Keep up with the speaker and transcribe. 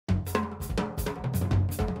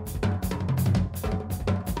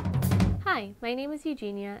Hi, my name is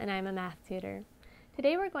Eugenia and I'm a math tutor.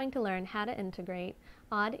 Today we're going to learn how to integrate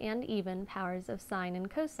odd and even powers of sine and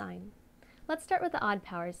cosine. Let's start with the odd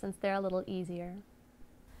powers since they're a little easier.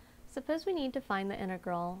 Suppose we need to find the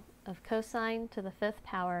integral of cosine to the fifth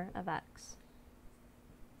power of x.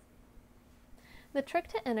 The trick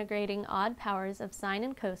to integrating odd powers of sine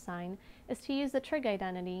and cosine is to use the trig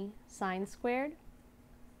identity sine squared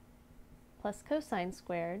plus cosine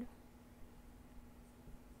squared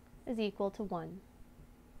is equal to 1.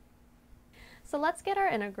 So let's get our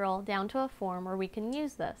integral down to a form where we can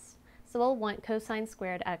use this. So we'll want cosine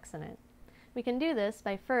squared x in it. We can do this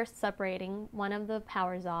by first separating one of the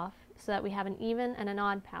powers off so that we have an even and an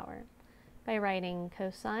odd power by writing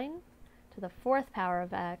cosine to the fourth power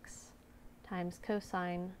of x times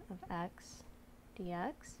cosine of x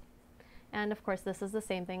dx. And of course this is the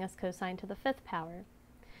same thing as cosine to the fifth power.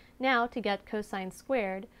 Now to get cosine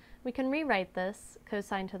squared, we can rewrite this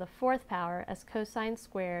cosine to the fourth power as cosine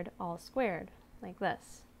squared all squared, like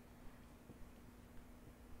this.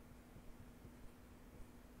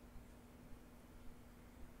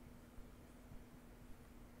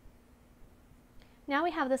 Now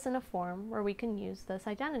we have this in a form where we can use this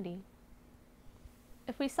identity.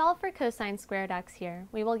 If we solve for cosine squared x here,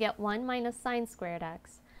 we will get 1 minus sine squared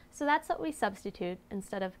x. So that's what we substitute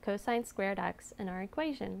instead of cosine squared x in our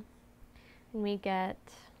equation. And we get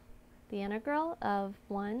the integral of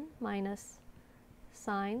 1 minus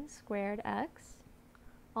sine squared x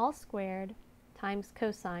all squared times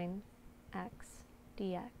cosine x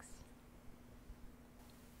dx.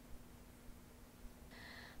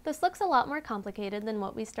 This looks a lot more complicated than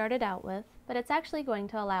what we started out with, but it's actually going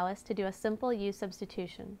to allow us to do a simple u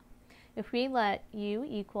substitution. If we let u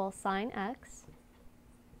equal sine x,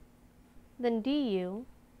 then du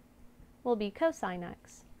will be cosine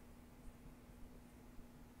x.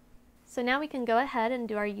 So now we can go ahead and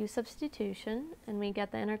do our u substitution, and we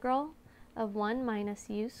get the integral of 1 minus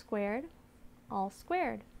u squared all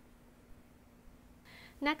squared.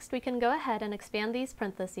 Next we can go ahead and expand these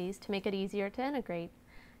parentheses to make it easier to integrate,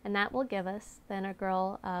 and that will give us the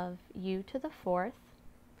integral of u to the fourth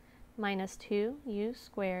minus 2u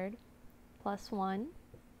squared plus 1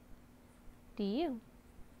 du.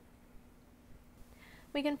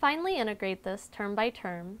 We can finally integrate this term by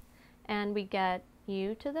term, and we get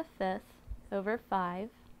u to the fifth over 5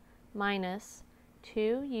 minus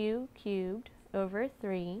 2u cubed over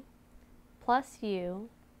 3 plus u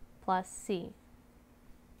plus c.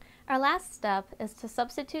 Our last step is to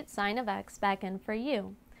substitute sine of x back in for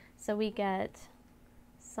u. So we get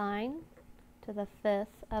sine to the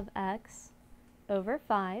fifth of x over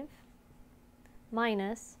 5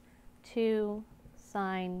 minus 2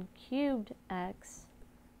 sine cubed x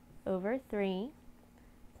over 3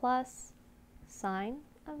 plus sine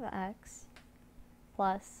of x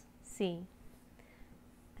plus c.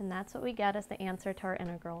 And that's what we get as the answer to our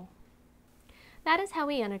integral. That is how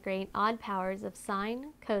we integrate odd powers of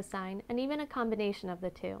sine, cosine, and even a combination of the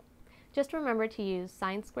two. Just remember to use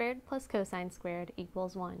sine squared plus cosine squared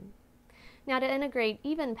equals 1. Now to integrate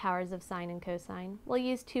even powers of sine and cosine, we'll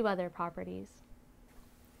use two other properties.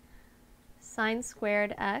 Sine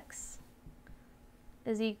squared x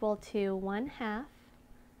is equal to 1/2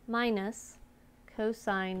 minus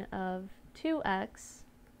cosine of 2x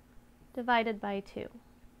divided by 2.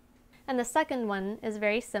 And the second one is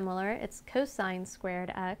very similar. It's cosine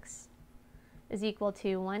squared x is equal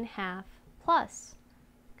to 1/2 plus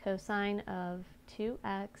cosine of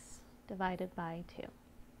 2x divided by 2.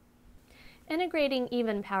 Integrating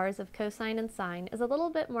even powers of cosine and sine is a little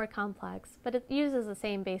bit more complex, but it uses the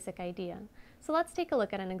same basic idea. So let's take a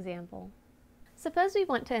look at an example. Suppose we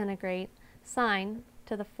want to integrate sine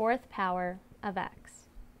to the fourth power of x.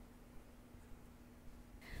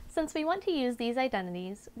 Since we want to use these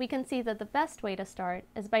identities, we can see that the best way to start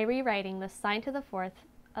is by rewriting the sine to the fourth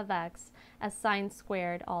of x as sine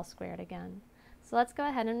squared all squared again. So let's go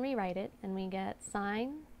ahead and rewrite it, and we get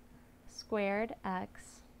sine squared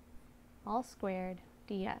x all squared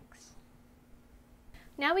dx.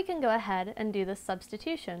 Now we can go ahead and do this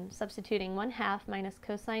substitution, substituting 1/2 minus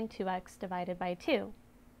cosine 2x divided by 2.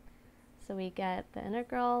 So we get the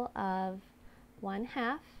integral of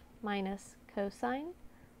 1/2 minus cosine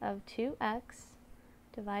of 2x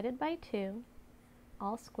divided by 2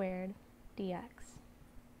 all squared dx.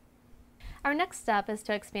 Our next step is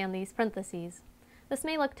to expand these parentheses. This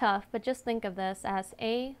may look tough, but just think of this as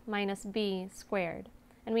a minus b squared.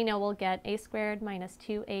 And we know we'll get a squared minus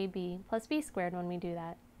 2ab plus b squared when we do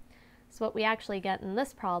that. So what we actually get in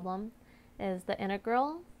this problem is the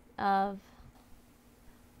integral of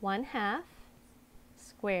 1/2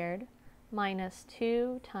 squared minus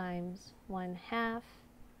 2 times 1/2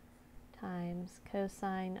 times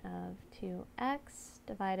cosine of 2x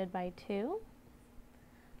divided by 2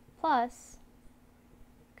 plus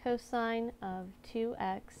cosine of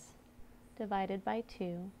 2x divided by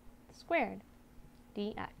 2 squared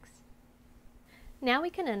dx. Now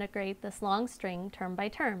we can integrate this long string term by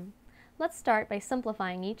term. Let's start by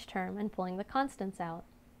simplifying each term and pulling the constants out.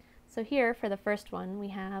 So here for the first one we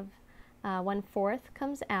have 1/4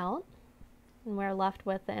 comes out, and we're left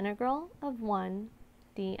with the integral of 1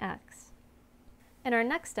 dx. In our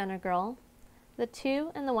next integral, the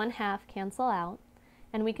 2 and the 1/2 cancel out,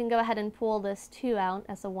 and we can go ahead and pull this 2 out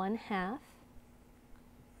as a 1/2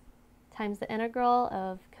 times the integral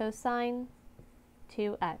of cosine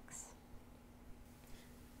 2x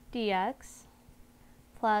dx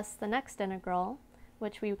plus the next integral,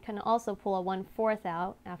 which we can also pull a 1/4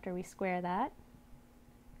 out after we square that.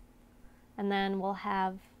 And then we'll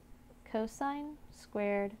have cosine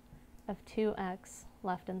squared of 2x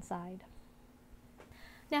left inside.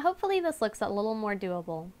 Now hopefully this looks a little more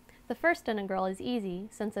doable. The first integral is easy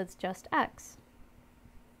since it's just x.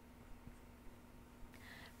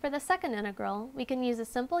 For the second integral, we can use a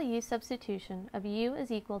simple u substitution of u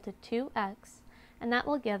is equal to 2x, and that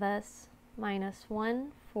will give us minus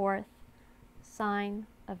 1/4 sine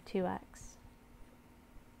of 2x.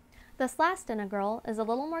 This last integral is a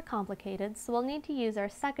little more complicated, so we'll need to use our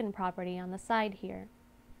second property on the side here.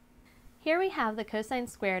 Here we have the cosine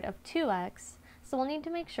squared of 2x, so we'll need to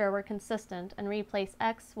make sure we're consistent and replace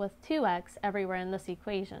x with 2x everywhere in this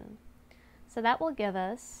equation. So that will give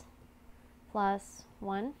us plus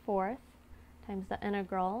 1/4 times the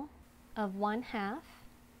integral of 1/2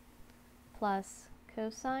 plus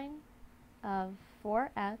cosine of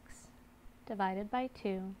 4x divided by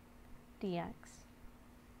 2 dx.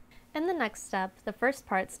 In the next step, the first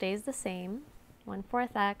part stays the same,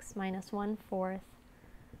 1/4 x minus 1/4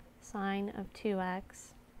 sine of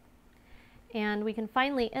 2x. And we can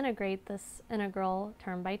finally integrate this integral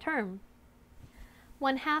term by term.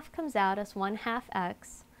 1/2 comes out as 1/2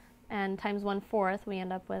 x, and times 1/4 we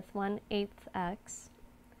end up with 1/8 x,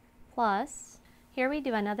 plus, here we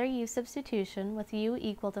do another u substitution with u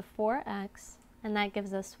equal to 4x, and that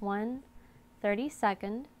gives us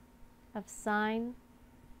 1/32 of sine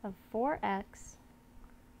of 4x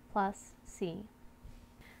plus c.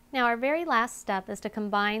 Now our very last step is to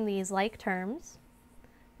combine these like terms,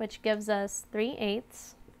 which gives us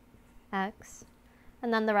 3/8 x,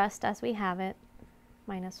 and then the rest as we have it,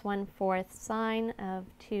 minus 1/4 sine of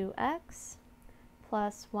 2x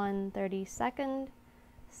plus 1/32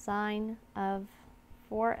 sine of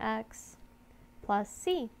 4x plus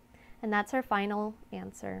c, and that's our final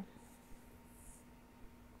answer.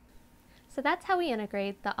 So that's how we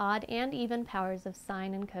integrate the odd and even powers of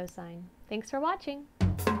sine and cosine. Thanks for watching!